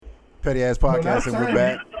Petty Ass Podcast, and we're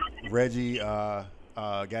back. Reggie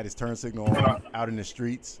got his turn signal on out in the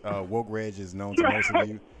streets. Woke Reg is known to most of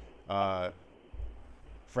you.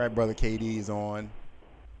 Frat Brother KD is on.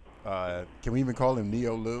 Can we even call him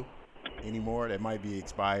Neo Lou anymore? That might be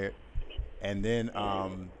expired. And then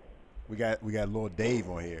we got Lil Dave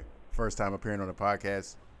on here. First time appearing on the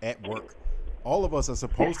podcast at work. All of us are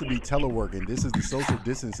supposed to be teleworking. This is the social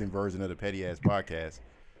distancing version of the Petty Ass Podcast.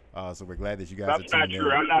 So we're glad that you guys That's are not tuning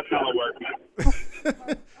true. in. I'm not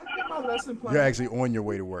teleworking. You're actually on your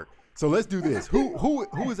way to work. So let's do this.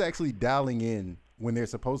 Who is actually dialing in when they're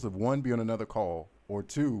supposed to, one, be on another call, or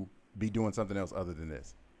two, be doing something else other than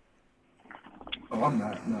this? Oh, I'm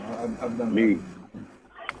not. No, I've done Me. that.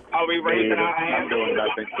 Are we raising our I'm hands? doing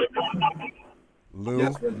nothing. Lou,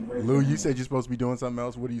 Yes, Reggie. Lou, you said you're supposed to be doing something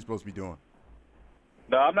else. What are you supposed to be doing?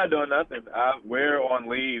 No, I'm not doing nothing. We're on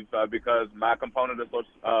leave because my component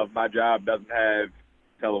of my job doesn't have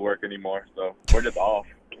telework anymore, so we're just off.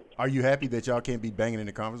 Are you happy that y'all can't be banging in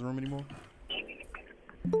the conference room anymore?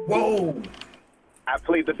 Whoa! I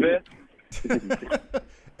plead the fifth.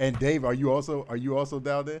 And Dave, are you also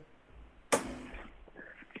dialed in?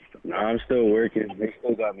 No, I'm still working. They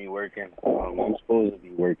still got me working. I'm supposed to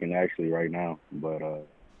be working actually right now, but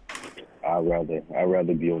I'd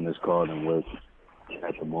rather be on this call than work at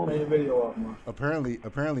the Turn moment. your video off, man.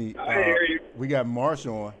 Apparently, I hear you. we got Marsh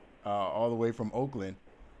on all the way from Oakland.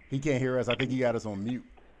 He can't hear us. I think he got us on mute.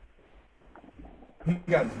 He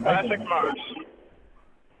got his mic Classic on. Marsh.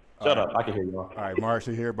 Shut up. I can hear you all. All right, Marsh,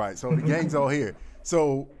 you're here. Bye. So the gang's all here.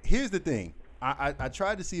 So here's the thing. I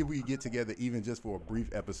tried to see if we could get together even just for a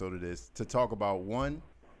brief episode of this to talk about, one,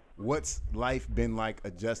 what's life been like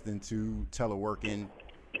adjusting to teleworking,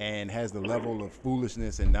 and has the level of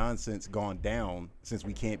foolishness and nonsense gone down since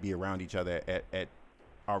we can't be around each other at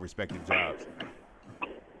our respective jobs?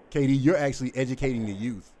 Katie, you're actually educating the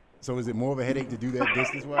youth. So is it more of a headache to do that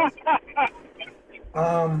distance-wise?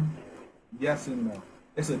 Yes and no.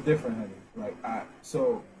 It's a different headache.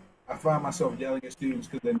 I find myself yelling at students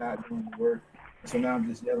because they're not doing the work. So now I'm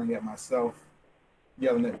just yelling at myself,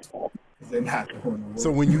 yelling at because they're not doing the work. So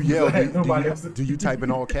when you yell, Nobody else- do you type in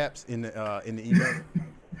all caps in the email?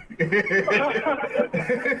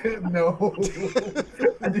 No,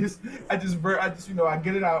 I just, I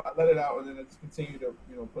get it out, I let it out, and then I just continue to,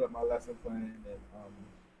 put up my lesson plan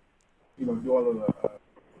and, do all of the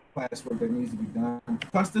classwork that needs to be done.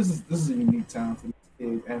 Plus, this is a unique time for these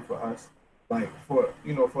kids and for us. Like for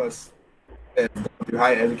us, that through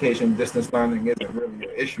higher education, distance learning isn't really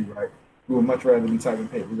an issue, right? We would much rather be typing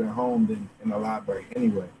papers at home than in the library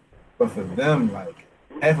anyway. But for them, like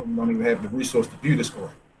half of them don't even have the resource to do this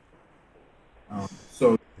work.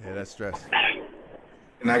 So Yeah, that's stress.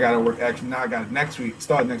 and I gotta work extra. Now I got next week.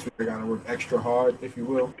 Start next week. I gotta work extra hard, if you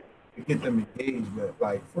will, to get them engaged. But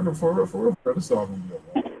like for real, it's all gonna be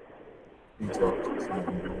okay. It's all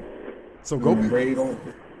gonna be okay. So go Grade on.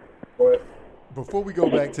 Go ahead. before we go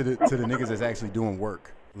back to the niggas that's actually doing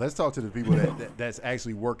work. Let's talk to the people that's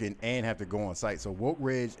actually working and have to go on site. So Woke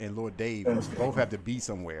Ridge and Lord Dave both have to be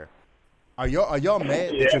somewhere. Are y'all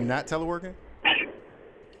mad that you're not teleworking?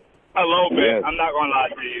 A little bit. Yes. I'm not gonna lie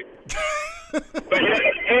to you. But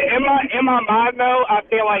in my mind though, I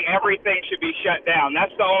feel like everything should be shut down.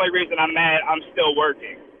 That's the only reason I'm mad. I'm still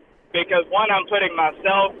working because one, I'm putting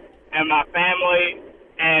myself and my family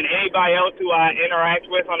and anybody else who I interact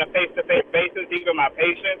with on a face-to-face basis, even my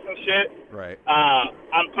patients and shit. Right.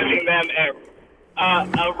 I'm putting them at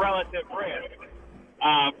a relative risk.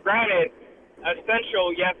 Granted,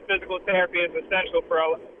 essential, yes, physical therapy is essential for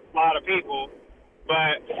a lot of people,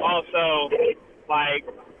 but also, like,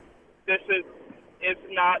 it's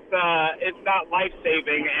not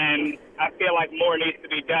life-saving, and I feel like more needs to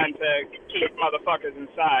be done to keep motherfuckers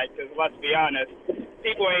inside, because let's be honest,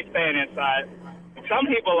 people ain't staying inside. Some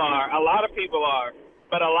people are, a lot of people are,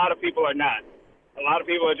 but a lot of people are not. A lot of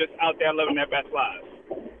people are just out there living their best lives.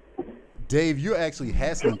 Dave, you're actually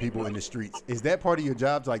hassling people in the streets. Is that part of your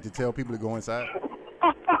job, like to tell people to go inside?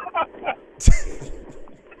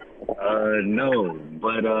 No,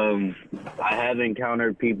 but I have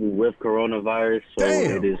encountered people with coronavirus, so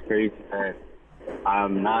Damn. it is crazy that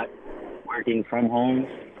I'm not working from home.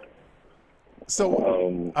 So,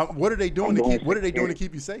 what are they doing to I'm keep? What are they doing to secure.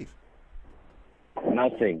 keep you safe?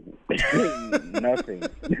 Nothing. Nothing.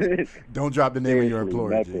 Don't drop the name of your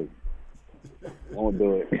employer, G. Nothing. Won't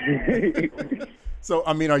do it. So,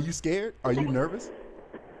 I mean, are you scared? Are you nervous?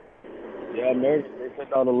 Yeah, I'm nervous. They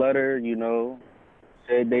sent out a letter,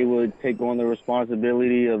 said they would take on the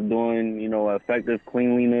responsibility of doing, effective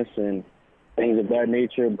cleanliness and things of that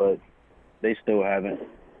nature, but they still haven't.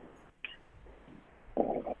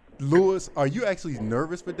 Lewis, are you actually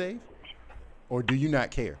nervous for Dave, or do you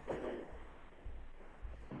not care?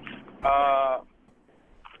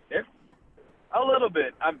 It's a little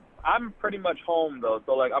bit. I'm pretty much home though,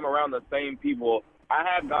 so like I'm around the same people. I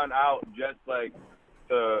have gone out just like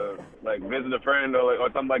to like visit a friend or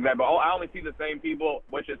something like that, but I only see the same people,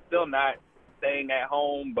 which is still not staying at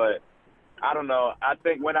home. But I don't know. I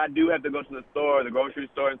think when I do have to go to the store, the grocery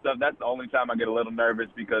store and stuff, that's the only time I get a little nervous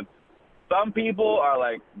because some people are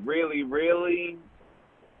like really, really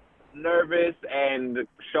nervous and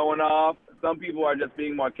showing off. Some people are just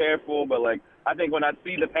being more careful, but like I think when I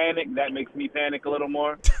see the panic, that makes me panic a little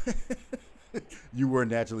more. You were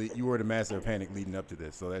the master of panic leading up to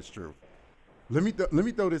this, so that's true. Let me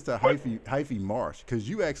throw this to Hyphy Marsh, because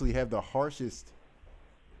you actually have the harshest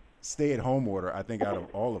stay-at-home order I think out of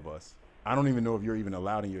all of us. I don't even know if you're even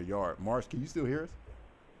allowed in your yard. Marsh, can you still hear us?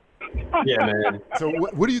 Yeah, man. So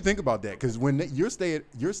what do you think about that? Because when your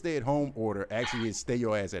stay-at-home order actually is stay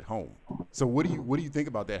your ass at home. So what do you think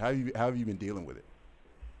about that? How have you been dealing with it?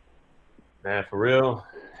 Man, for real,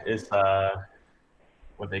 it's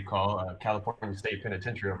what they call California State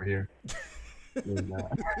Penitentiary over here. And,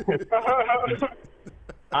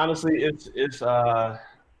 honestly, it's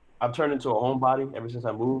I've turned into a homebody ever since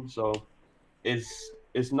I moved, so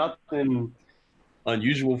it's nothing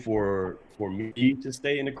unusual for me to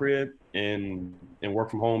stay in the crib and work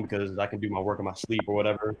from home because I can do my work in my sleep or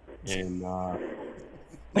whatever. And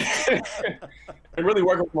and really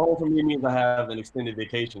working from home for me means I have an extended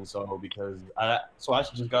vacation. So because I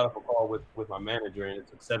just got off a call with my manager and it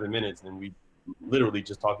took 7 minutes and we literally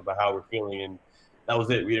just talked about how we're feeling and that was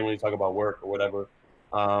it. We didn't really talk about work or whatever.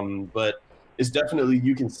 But it's definitely,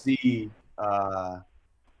 you can see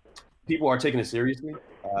people are taking it seriously.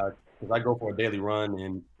 Because I go for a daily run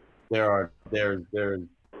and there's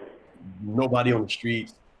nobody on the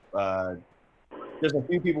streets. There's a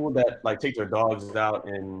few people that like take their dogs out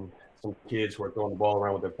and some kids who are throwing the ball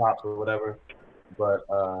around with their pops or whatever. But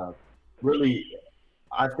really,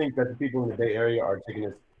 I think that the people in the Bay Area are taking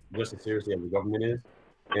this just as seriously as the government is.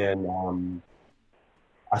 And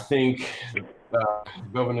I think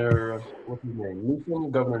Governor, what's his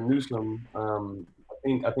name? Governor Newsom,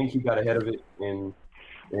 I think he got ahead of it and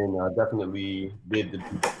definitely did the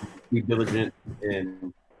due diligence.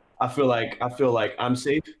 And I feel like I'm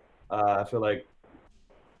safe. I feel like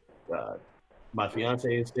my fiance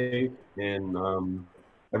is safe, and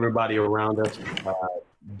everybody around us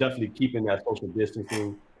definitely keeping that social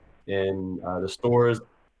distancing. And the stores,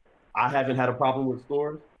 I haven't had a problem with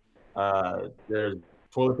stores. There's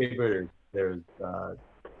toilet paper, there's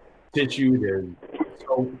tissue, there's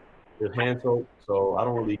soap, there's hand soap. So I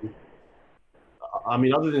don't really, I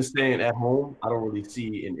mean, other than staying at home, I don't really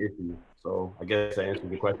see an issue. So I guess I answered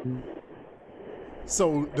the question.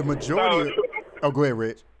 So the majority oh, go ahead,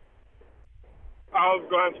 Rich. I was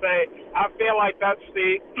going to say, I feel like that's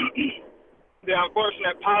the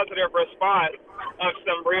unfortunate positive response of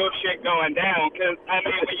some real shit going down. Because, I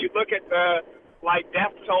mean, when you look at the, like,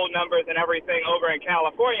 death toll numbers and everything over in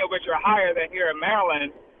California, which are higher than here in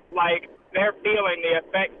Maryland, like, they're feeling the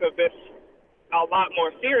effects of this a lot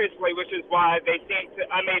more seriously, which is why they seem to,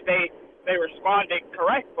 I mean, they responded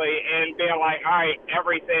correctly and being like, all right,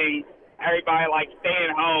 everybody, like,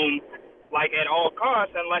 staying home, like, at all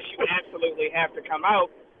costs, unless you absolutely have to come out,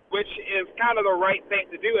 which is kind of the right thing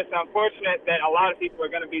to do. It's unfortunate that a lot of people are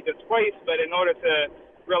going to be displaced, but in order to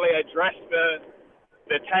really address the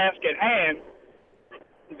task at hand,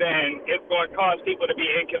 then it's going to cause people to be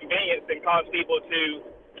inconvenienced and cause people to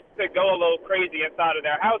go a little crazy inside of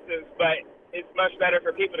their houses. But it's much better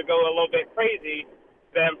for people to go a little bit crazy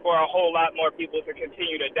than for a whole lot more people to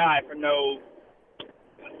continue to die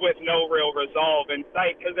with no real resolve in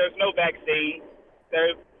sight, because there's no vaccine.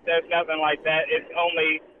 There's nothing like that. It's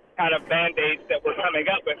only kind of Band-Aids that we're coming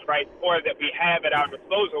up with, right, or that we have at our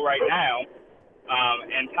disposal right now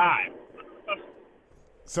in time.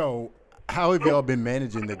 So how have y'all been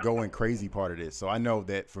managing the going crazy part of this? So I know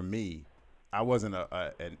that for me, I wasn't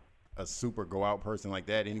a super go out person like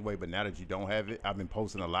that anyway, but now that you don't have it, I've been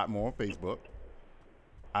posting a lot more on Facebook.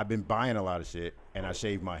 I've been buying a lot of shit, and I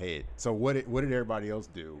shaved my head. So what did everybody else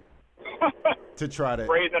do to try to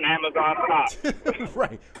raising Amazon stock?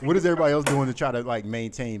 Right. What is everybody else doing to try to like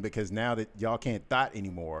maintain? Because now that y'all can't thought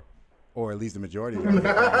anymore, or at least the majority of y'all can't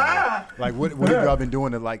thought anymore, like what have y'all been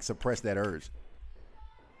doing to like suppress that urge?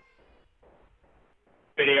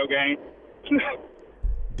 Video games.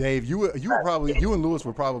 Dave, you and Lewis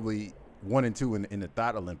were probably 1 and 2 in the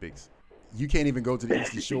Thought Olympics. You can't even go to the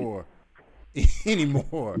Eastern Shore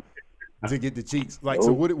anymore to get the cheeks. Like,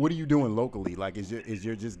 so what are you doing locally? Like, is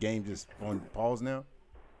your just game just on pause now?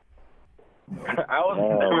 I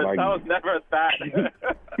was never a thought.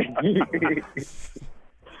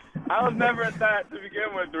 I was never a thought to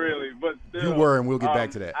begin with, really. But still, You were, and we'll get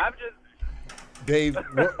back to that. I'm just. Dave,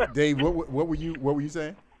 what were you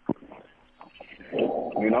saying?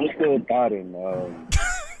 I mean, I'm still thoughting,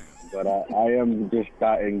 but I am just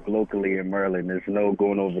thoughting locally in Maryland. There's no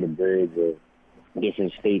going over the bridge or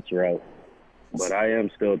different states route. But I am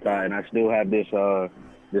still thoughting. I still have this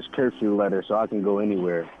curfew letter, so I can go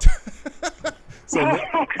anywhere. So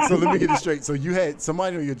let me get this straight. So you had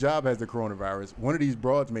somebody on your job has the coronavirus. One of these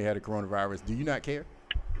broads may have the coronavirus. Do you not care?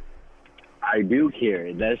 I do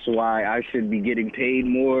care. That's why I should be getting paid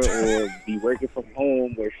more or be working from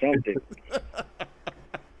home or something.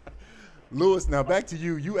 Lewis, now back to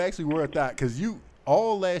you. You actually were a thought because you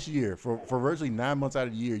all last year for virtually 9 months out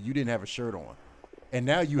of the year you didn't have a shirt on, and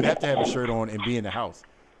now you have to have a shirt on and be in the house.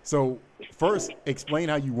 So first, explain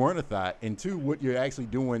how you weren't a thought, and two, what you're actually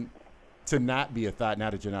doing to not be a thought now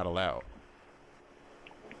that you're not allowed.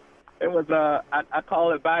 It was I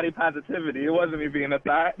call it body positivity. It wasn't me being a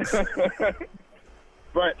thought.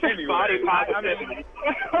 But anyway, Body positivity.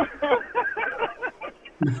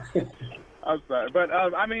 I'm sorry, but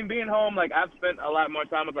I mean, being home, like I've spent a lot more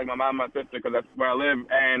time with like my mom and my sister because that's where I live,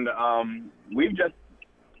 and we've just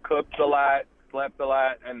cooked a lot, slept a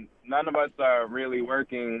lot, and none of us are really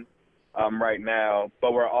working right now,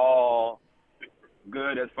 but we're all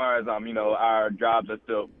good as far as our jobs are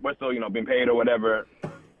we're still being paid or whatever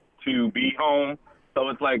to be home. So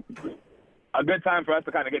it's like a good time for us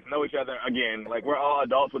to kind of get to know each other again. Like we're all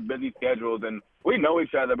adults with busy schedules and we know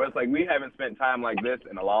each other, but it's like we haven't spent time like this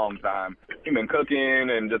in a long time. We've been cooking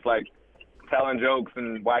and just like telling jokes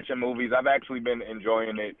and watching movies. I've actually been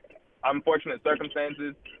enjoying it. Unfortunate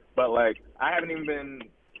circumstances, but like I haven't even been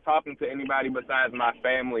talking to anybody besides my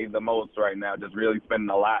family the most right now. Just really spending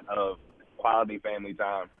a lot of quality family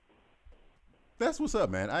time. That's what's up,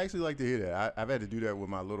 man. I actually like to hear that. I've had to do that with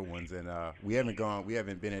my little ones, and we haven't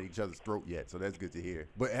been at each other's throat yet, so that's good to hear.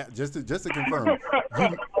 But just to confirm,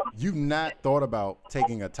 you've not thought about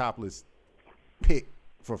taking a topless pic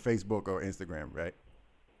for Facebook or Instagram, right?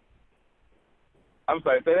 I'm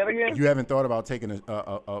sorry, say that again? You haven't thought about taking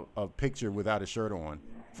a picture without a shirt on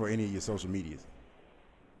for any of your social medias?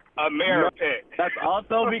 A mirror pic. That's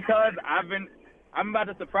also because I'm about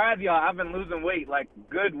to surprise y'all. I've been losing weight, like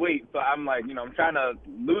good weight. So I'm like, I'm trying to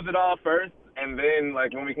lose it all first. And then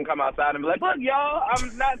like when we can come outside and be like, look, y'all,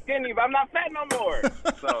 I'm not skinny, but I'm not fat no more.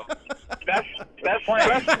 So that's stress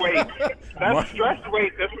weight. That's stress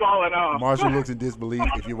weight that's falling off. Marshall looks in disbelief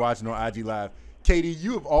if you're watching on IG Live. Katie,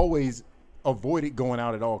 you have always avoided going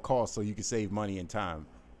out at all costs so you can save money and time.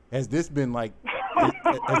 Has this been like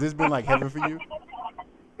heaven for you?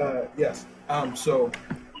 Yes. So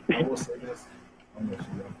I will say this. I'm not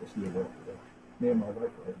sure. Me and my wife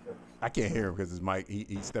were at I can't hear him because his mic.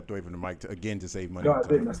 He stepped away from the mic again to save money. No, I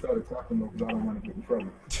didn't. I started talking though because I don't want to get in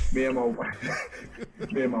trouble. Me and my wife.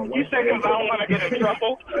 You said because I don't want to get in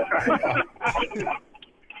trouble?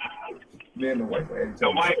 Me and the wife were at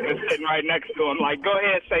The wife is sitting right next to him like, go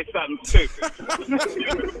ahead, say something stupid.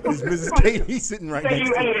 Is Mrs. Katie sitting right Say next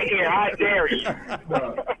you to hate him? it here. I dare you.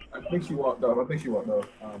 No, I think she walked off.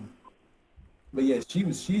 But yeah,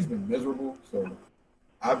 she's been miserable. So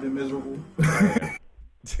I've been miserable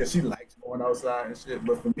because she likes going outside and shit.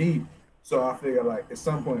 But for me, so I figure like at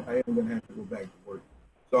some point I am gonna have to go back to work.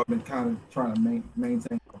 So I've been kind of trying to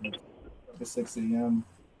maintain up at 6 a.m.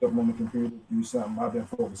 Up on the computer, do something. I've been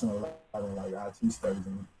focusing a lot on like IT studies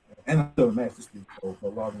and I'm still a master's student, so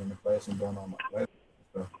logging in the class and doing all my classes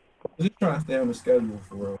and stuff. I'm just trying to stay on the schedule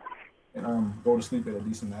for real and go to sleep at a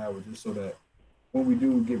decent hour just so that when we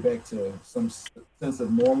do get back to some sense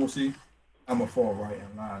of normalcy, I'm gonna fall right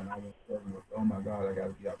in line. I won't struggle with, oh my God, I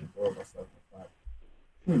gotta be out the door by 7 o'clock.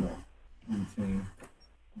 Routine.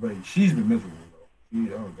 But she's been miserable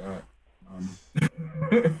though. Oh God.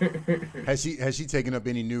 Has she taken up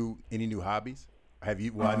any new hobbies? Have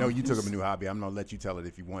you? Well, I know you took up a new hobby. I'm gonna let you tell it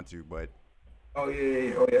if you want to, but. Oh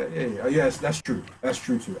yeah. Oh yes, that's true. That's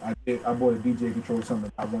true too. I bought a DJ controller, something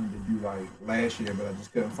I wanted to do like last year, but I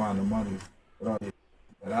just couldn't find the money with all the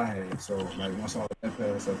that I had. So like once all that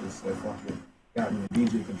passed, I just said fuck it, got me a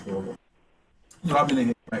DJ controller. So I've been in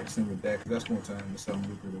here practicing with that because that's going to turn into something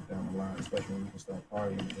lucrative down the line, especially when we can start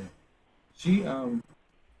partying again. She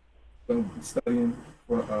been studying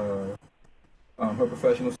for her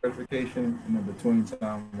professional certification, and in between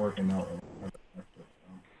time working out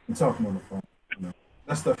and talking on the phone.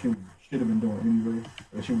 That stuff she should have been doing anyway,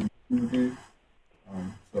 that she would do.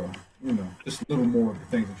 So just a little more of the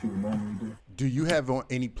things that she would normally do. Do you have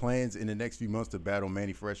any plans in the next few months to battle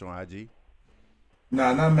Manny Fresh on IG?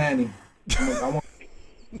 Nah, not Manny. I want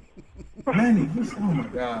Manny, he's, oh my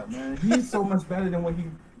God, man, he's so much better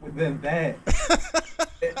than than that.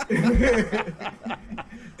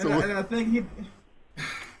 And I think he.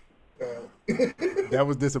 That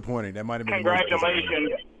was disappointing. That might have been the most disappointing.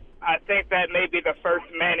 Congratulations. I think that may be the first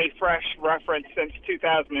Manny Fresh reference since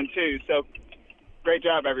 2002. So, great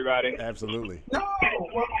job, everybody. Absolutely. No,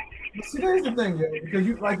 well, see, here's the thing, yo, because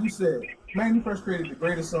like you said, Manny Fresh created the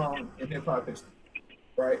greatest song in hip hop history,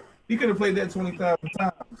 right? He could have played that 20,000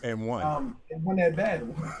 times And won. and won that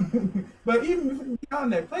battle. But even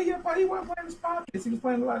beyond that, play your part. He wasn't playing his pockets. He was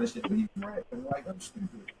playing a lot of shit, but he was rapping. Like, I'm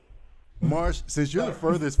stupid. Marsh, since you're the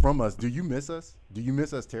furthest from us, do you miss us? Do you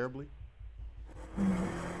miss us terribly?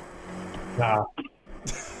 Nah.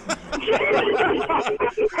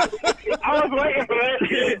 I was waiting for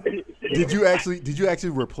that. Did you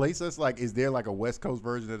actually replace us? Like, is there like a West Coast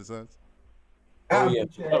version of the Suns? Oh yeah,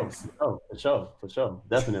 for sure,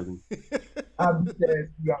 definitely. It's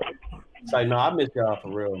like, no, I miss y'all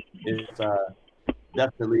for real. It's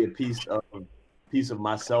definitely a piece of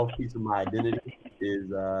myself, piece of my identity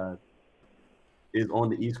is on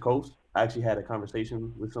the East Coast. I actually had a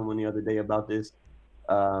conversation with someone the other day about this.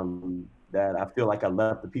 That I feel like I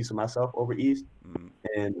left a piece of myself over East,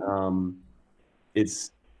 and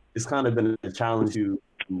it's kind of been a challenge to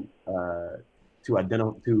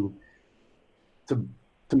identify to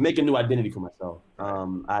make a new identity for myself.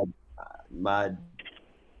 My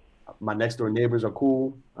next door neighbors are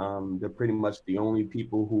cool. They're pretty much the only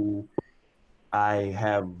people who I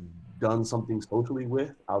have done something socially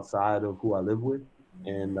with outside of who I live with,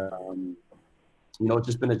 and it's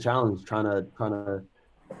just been a challenge trying to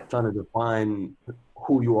define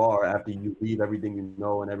who you are after you leave everything you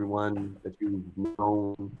know and everyone that you've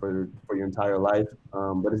known for your entire life.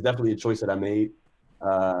 But it's definitely a choice that I made,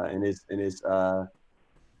 and it's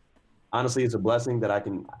honestly, it's a blessing that I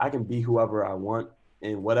can be whoever I want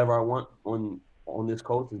and whatever I want on this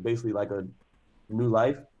coast. Is basically like a new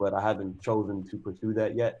life, but I haven't chosen to pursue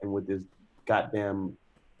that yet. And with this goddamn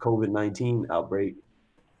COVID-19 outbreak,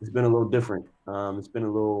 it's been a little different. It's been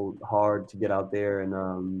a little hard to get out there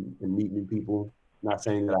and meet new people. Not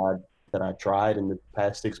saying that I tried in the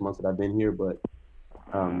past 6 months that I've been here, but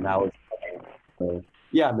now it's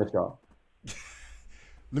yeah, I miss y'all.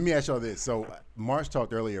 Let me ask y'all this. So Marsh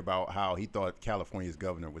talked earlier about how he thought California's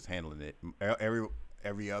governor was handling it.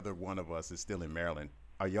 Every other one of us is still in Maryland.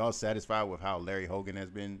 Are y'all satisfied with how Larry Hogan has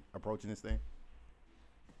been approaching this thing?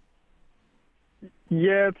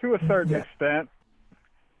 Yeah, to a certain extent.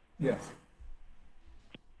 Yes.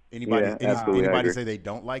 Anybody say they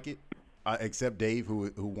don't like it, except Dave,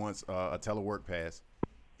 who wants a telework pass?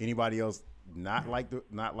 Anybody else not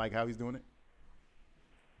like how he's doing it?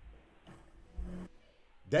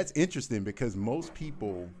 That's interesting because most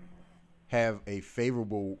people have a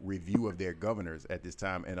favorable review of their governors at this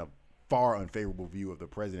time and a far unfavorable view of the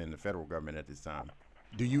president and the federal government at this time.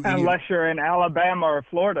 Do you? Unless you're in Alabama or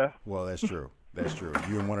Florida. Well, that's true. That's true.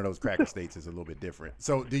 You're in one of those cracker states is a little bit different.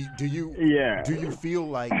 So do you? Yeah. Do you feel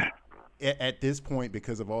like at this point,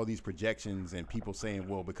 because of all these projections and people saying,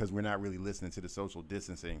 well, because we're not really listening to the social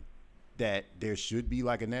distancing, that there should be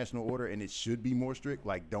like a national order and it should be more strict,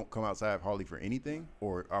 like don't come outside hardly for anything?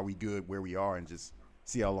 Or are we good where we are and just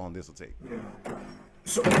see how long this will take?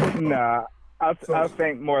 Nah, I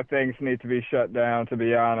think more things need to be shut down, to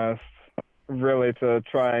be honest, really, to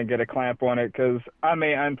try and get a clamp on it. Because, I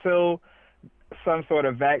mean, until some sort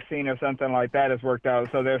of vaccine or something like that is worked out,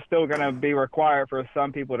 so they're still going to be required for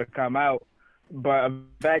some people to come out, but a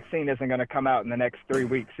vaccine isn't going to come out in the next 3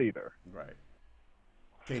 weeks either. Right.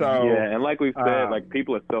 So, yeah, and like we've said, like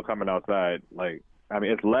people are still coming outside. Like, I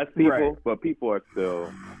mean, it's less people, right. but people are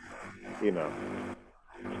still, you know.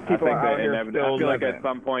 People are out here I still feel like living. at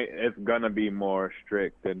some point it's gonna be more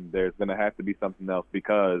strict, and there's gonna have to be something else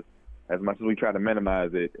because, as much as we try to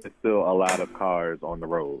minimize it, it's still a lot of cars on the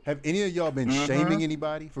road. Have any of y'all been shaming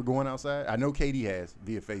anybody for going outside? I know Katie has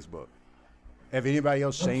via Facebook. Have anybody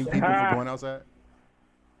else shamed people for going outside?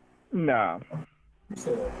 No.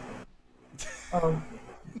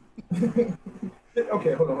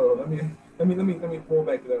 Okay, hold on. Let me pull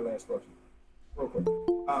back to that last question real quick.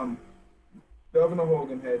 Governor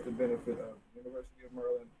Hogan has the benefit of University of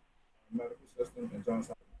Maryland medical system and Johns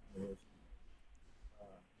Hopkins University.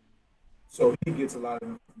 So he gets a lot of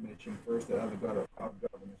information first that other governors do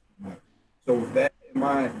not. So with that in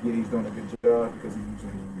mind, yeah, he's doing a good job because he's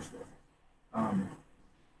using his resources.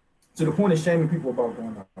 To the point of shaming people about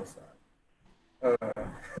going outside.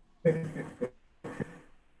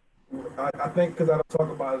 I think because I don't talk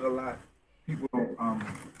about it a lot, people don't.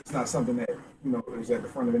 It's not something that is at the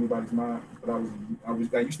front of anybody's mind. But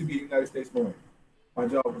I used to be a United States Marine. My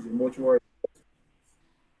job was in mortuary.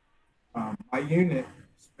 unit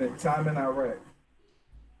spent time in Iraq.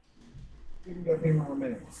 People got payment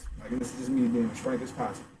remains. Like, this is just me being as frank as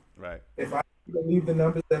possible. Right. If I believe the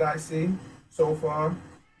numbers that I see so far,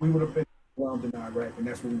 we would have been overwhelmed in Iraq, and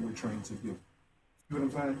that's what we were trained to do. See what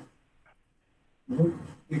I'm saying?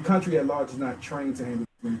 The country at large is not trained to handle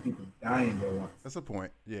many people dying at once. That's a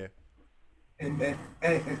point. Yeah. And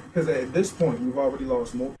because at this point, we've already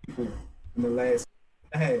lost more people in the last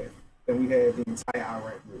and a half than we had the entire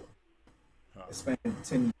Iraq war. It spanned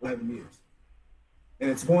 10, 11 years.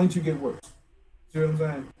 And it's going to get worse. See what I'm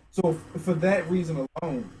saying? So for that reason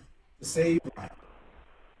alone, to save lives,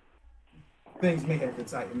 things may have to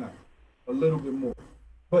tighten up a little bit more.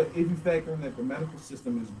 But if you factor in that the medical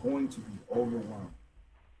system is going to be overwhelmed,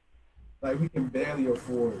 like we can barely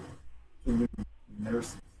afford to lose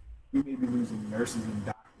nurses. We may be losing nurses and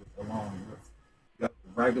doctors along with the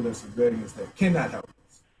regular civilians that cannot help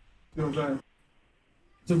us. You know what I'm saying?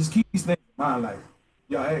 So just keep these things in mind. Like,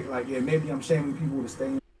 y'all act like, yeah, maybe I'm shaming people to stay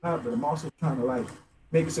in, but I'm also trying to like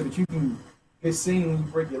make it so that you can get seen when you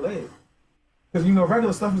break your leg. Because you know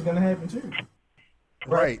regular stuff is gonna happen too.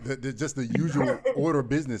 Right. Just the usual order of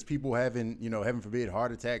business. People having, heaven forbid,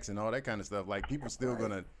 heart attacks and all that kind of stuff. Like, people still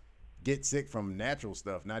gonna get sick from natural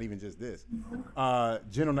stuff, not even just this.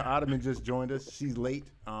 Jen on the Ottoman just joined us. She's late.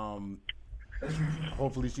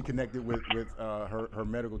 Hopefully she connected with her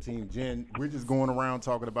medical team. Jen, we're just going around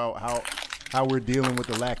talking about how we're dealing with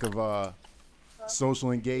the lack of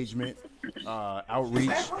social engagement, outreach.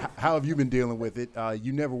 How have you been dealing with it?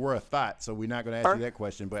 You never were a thought, so we're not going to ask you that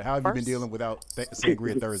question. But how have you been dealing without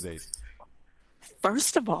Sangria Thursdays?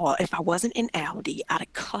 First of all, if I wasn't in Audi, I'd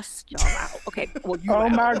have cussed y'all out. Okay, well, you. Oh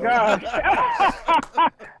my gosh!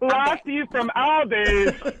 Lost you from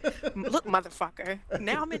Aldi's. Look, motherfucker.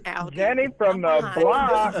 Now I'm in Audi. Jenny from the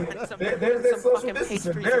block. Some There's fucking pastries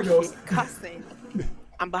and shit, cussing.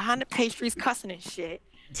 I'm behind the pastries, cussing and shit.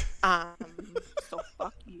 So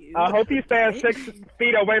fuck you. I hope you stand 6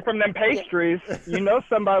 feet away from them pastries. You know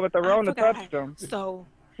somebody with the Rona touched them. So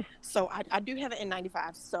I do have an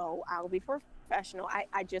N95, so I'll be professional.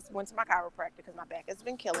 I just went to my chiropractor because my back has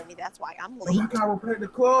been killing me. That's why I'm late. My chiropractor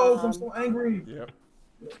closed. I'm so angry. Yep.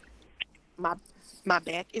 My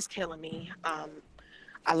back is killing me.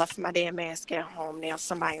 I left my damn mask at home. Now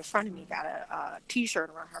somebody in front of me got a T-shirt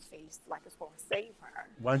around her face like it's going to save her.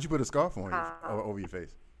 Why don't you put a scarf on over your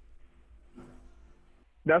face?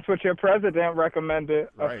 That's what your president recommended,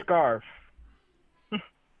 right. A scarf.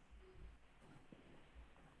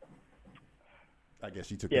 I guess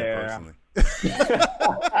she took that personally.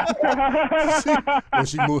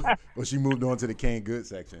 She moved on to the canned goods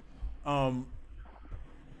section.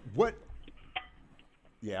 What?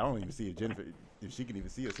 Yeah, I don't even see if Jennifer, if she can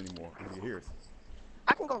even see us anymore. When you hear us.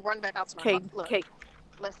 I can go run back out to my look.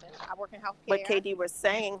 Listen, I work in healthcare. What KD was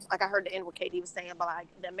saying, like I heard the end what KD was saying, but like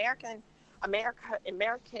the American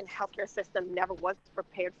healthcare system never was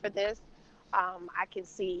prepared for this. I can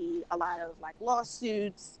see a lot of like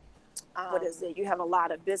lawsuits. What is it? You have a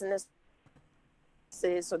lot of businesses,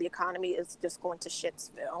 so the economy is just going to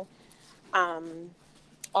shitsville.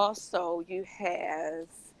 Also, you have,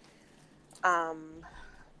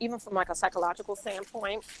 even from like a psychological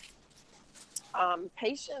standpoint,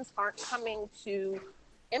 patients aren't coming to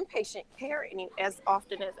inpatient care as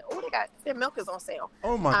often as their milk is on sale.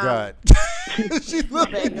 Oh my God. she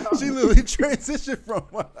literally transitioned from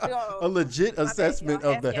a legit assessment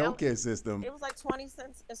of the healthcare system. It was like 20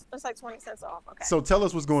 cents. It's like 20 cents off. Okay. So tell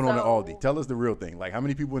us what's going on at Aldi. Tell us the real thing. Like, how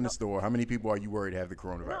many people in the store? How many people are you worried have the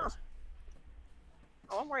coronavirus?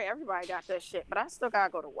 Oh, I'm worried everybody got that shit, but I still gotta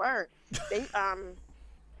go to work. They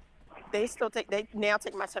now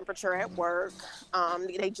take my temperature at work.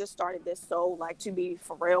 They just started this, so like to be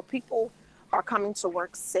for real, people are coming to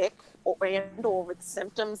work sick or with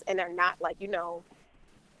symptoms, and they're not like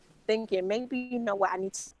thinking maybe what I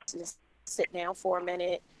need to just sit down for a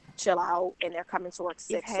minute, chill out, and they're coming to work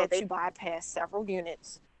sick. So they bypass several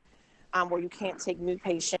units where you can't take new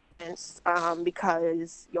patients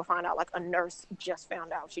because you'll find out like a nurse just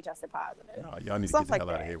found out she tested positive. Oh, y'all need to get the hell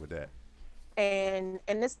out of here with that. And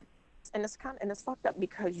it's fucked up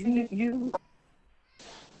because you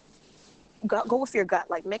go with your gut.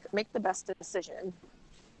 Like make the best decision.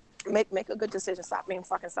 Make a good decision. Stop being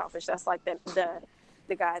fucking selfish. That's like the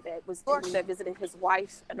guy that was that visited his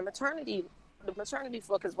wife at the maternity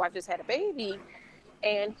floor because his wife just had a baby,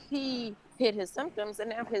 and he hid his symptoms,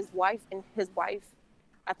 and now his wife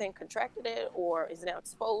I think contracted it or is now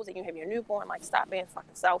exposed, and you have your newborn. Like, stop being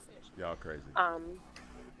fucking selfish. Y'all crazy.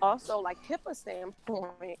 Also, like HIPAA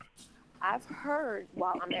standpoint, I've heard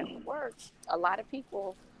while I'm at work, a lot of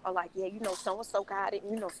people are like, yeah, so and so got it,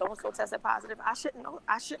 so and so tested positive. I shouldn't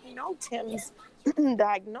know Tim's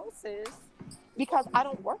diagnosis because I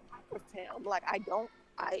don't work with Tim. Like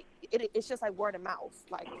it's just like word of mouth.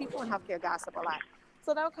 Like people in healthcare gossip a lot.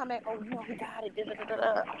 So they'll come back, oh, he got it. Da, da, da,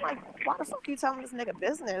 da. I'm like, why the fuck are you telling this nigga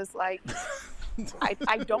business? Like,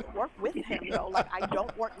 I don't work with him though. Like I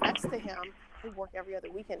don't work next to him. We work every other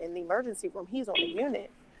weekend in the emergency room. He's on the unit.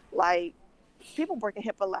 Like people breaking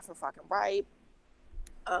HIPAA left and fucking right.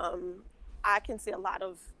 I can see a lot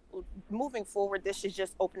of moving forward. This is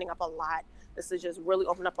just opening up a lot. This is just really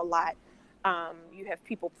opening up a lot. You have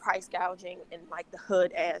people price gouging in like the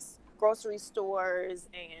hood as grocery stores,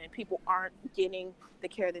 and people aren't getting the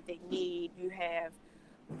care that they need. You have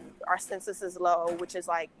our census is low, which is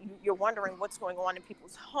like you're wondering what's going on in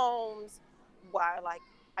people's homes. Why, like,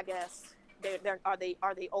 I guess are they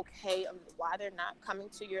okay? Why they're not coming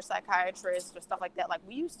to your psychiatrist or stuff like that? Like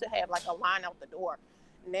we used to have like a line out the door.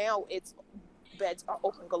 Now it's beds are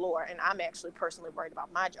open galore, and I'm actually personally worried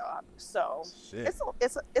about my job. So it's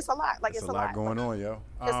a lot. Like it's a lot going on, yo.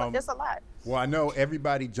 It's a lot. Well, I know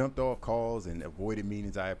everybody jumped off calls and avoided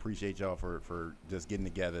meetings. I appreciate y'all for just getting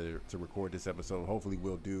together to record this episode. Hopefully,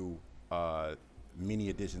 we'll do mini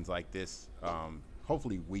editions like this,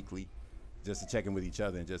 hopefully weekly, just to check in with each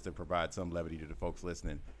other and just to provide some levity to the folks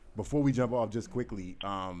listening. Before we jump off, just quickly,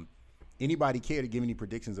 anybody care to give any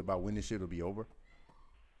predictions about when this shit will be over?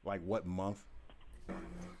 Like what month?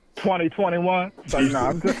 2021. So no,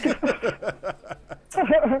 I'm just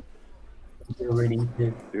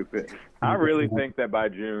stupid. I really think that by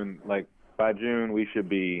June we should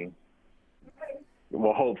be.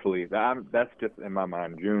 Well, hopefully, that's just in my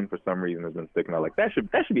mind. June for some reason has been sticking out. Like that should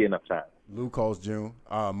be enough time. Lou calls June.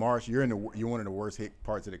 Marsh, you're one of the worst hit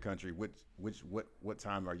parts of the country. What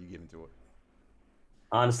time are you giving to it?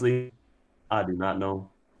 Honestly, I do not know.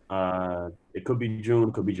 It could be June,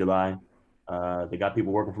 it could be July. They got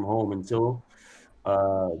people working from home until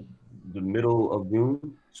the middle of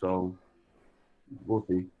June, so we'll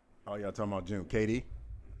see. Oh, y'all talking about June. KD?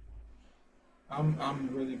 I'm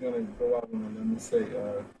really gonna go out on a limb and say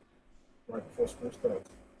right before school starts.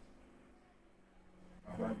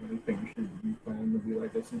 I really think we should be planning to be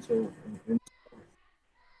like this until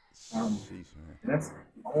and that's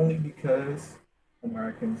only because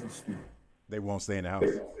Americans are stupid. They won't stay in the house.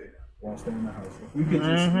 Won't stay in the house. If we could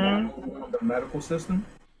just not go on the medical system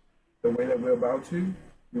the way that we're about to,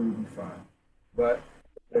 we would be fine. But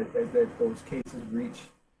as those cases reach,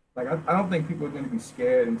 like I don't think people are going to be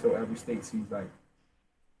scared until every state sees like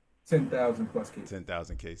 10,000 plus cases.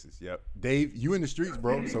 10,000 cases. Yep. Dave, you in the streets,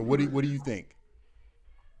 bro. So what do you think?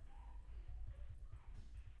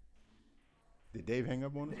 Did Dave hang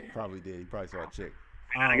up on us? Probably did. He probably saw a chick.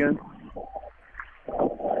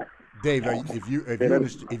 Dave, if you're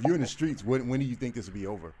in the streets, when do you think this will be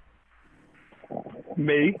over?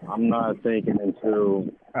 Me? I'm not thinking until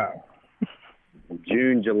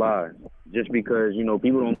June, July, just because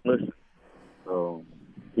people don't listen. So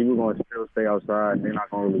people going to still stay outside. They're not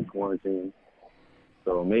going to really quarantine.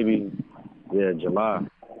 So maybe, July.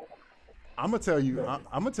 I'm gonna tell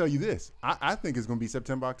you this. I think it's gonna be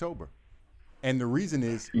September, October, and the reason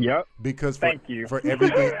is because for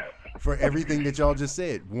everything. For everything that y'all just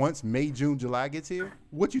said, once May, June, July gets here,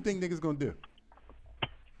 what you think niggas gonna do?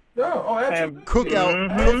 Absolutely.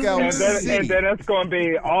 Cookout city. And then it's gonna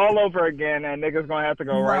be all over again, and niggas gonna have to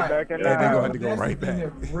go right back in the house. They're gonna have to go right back.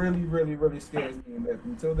 That really, really, really scares me. That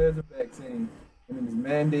until there's a vaccine and it's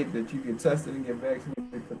mandated that you get tested and get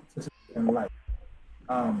vaccinated to participate in life,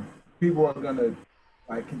 people are gonna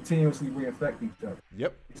continuously reinfect each other.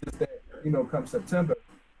 Yep. It's just that come September,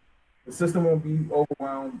 the system won't be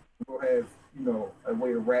overwhelmed. We'll have, a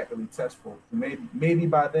way to rapidly test for it. Maybe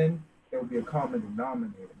by then there will be a common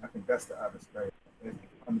denominator. I think that's the other story. There's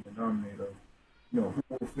a common denominator of, who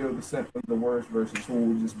will feel the symptoms the worst versus who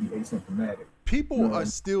will just be asymptomatic. People are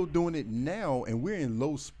still doing it now, and we're in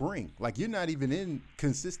low spring. Like you're not even in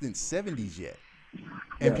consistent 70s yet,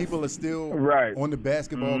 and people are still on the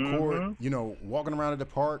basketball court. Walking around at the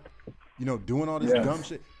park. Doing all this dumb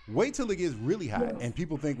shit. Wait till it gets really hot and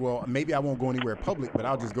people think, well, maybe I won't go anywhere public, but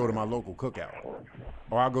I'll just go to my local cookout.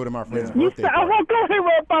 Or I'll go to my friend's birthday party. I won't go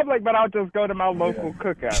anywhere public, but I'll just go to my local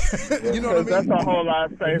cookout. You know what I mean? That's a whole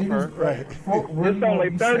lot safer. Right. It's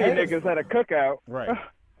only 30 niggas at a cookout. Right.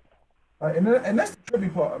 And that's the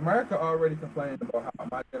trippy part. America already complained about how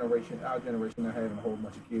our generation, not having a whole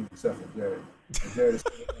bunch of kids except for Jared. Jared is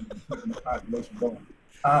keeping the population going.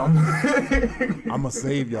 I'm gonna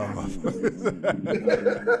save y'all, motherfuckers.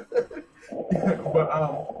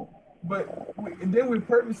 And then we're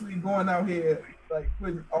purposely going out here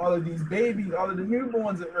putting all of these babies, all of the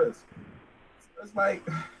newborns at risk. It's like,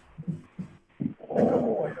 come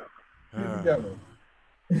on, get it together.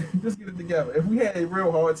 Just get it together. If we had a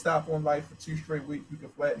real hard stop on life for 2 straight weeks, we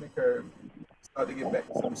could flatten the curve, start to get back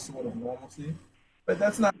to some sort of normalcy. But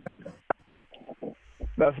that's not.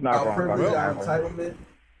 That's not Our going to privilege, our happen. entitlement,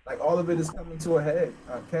 like all of it is coming to a head.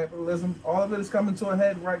 Capitalism, all of it is coming to a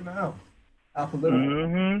head right now. Our political.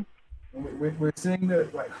 Mm-hmm. We're seeing the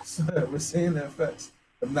we're seeing the effects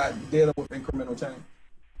of not dealing with incremental change.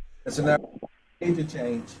 And so now, major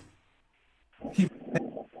change.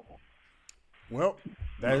 Well,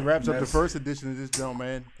 that wraps up the first edition of this jump,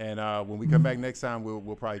 man. And when we come back next time, we'll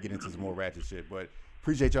probably get into some more ratchet shit. But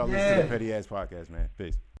appreciate y'all listening to the Petty Ass Podcast, man.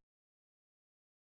 Peace.